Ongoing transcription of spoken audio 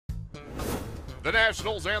The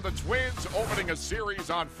Nationals and the Twins opening a series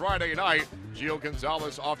on Friday night. Gio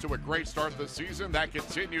Gonzalez off to a great start this season. That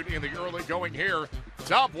continued in the early going here.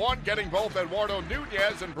 Top one getting both Eduardo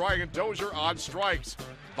Nunez and Brian Dozier on strikes.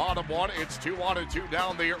 Bottom one, it's 2-2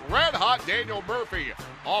 down the red-hot Daniel Murphy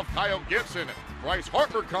off Kyle Gibson. Bryce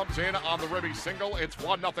Harper comes in on the ribby single. It's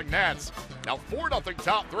 1-0 Nats. Now 4-0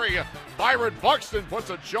 top three. Byron Buxton puts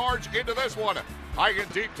a charge into this one. High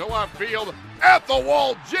and deep to left field. At the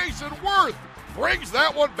wall, Jason Worth brings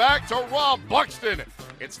that one back to Rob Buxton.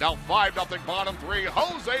 It's now 5-0 bottom three.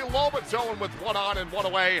 Jose Lobaton with one on and one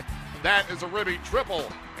away. That is a ribby triple.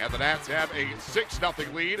 And the Nats have a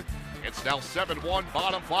 6-0 lead. It's now 7-1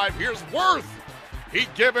 bottom five. Here's Worth. He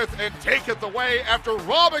giveth and taketh away after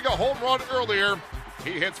robbing a home run earlier.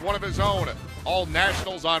 He hits one of his own. All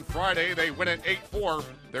Nationals on Friday. They win at 8-4.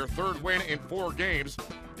 Their third win in 4 games.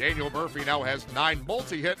 Daniel Murphy now has 9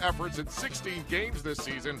 multi-hit efforts in 16 games this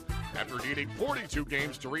season after needing 42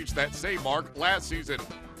 games to reach that same mark last season.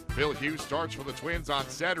 Phil Hughes starts for the Twins on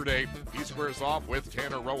Saturday. He squares off with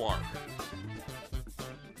Tanner Roark.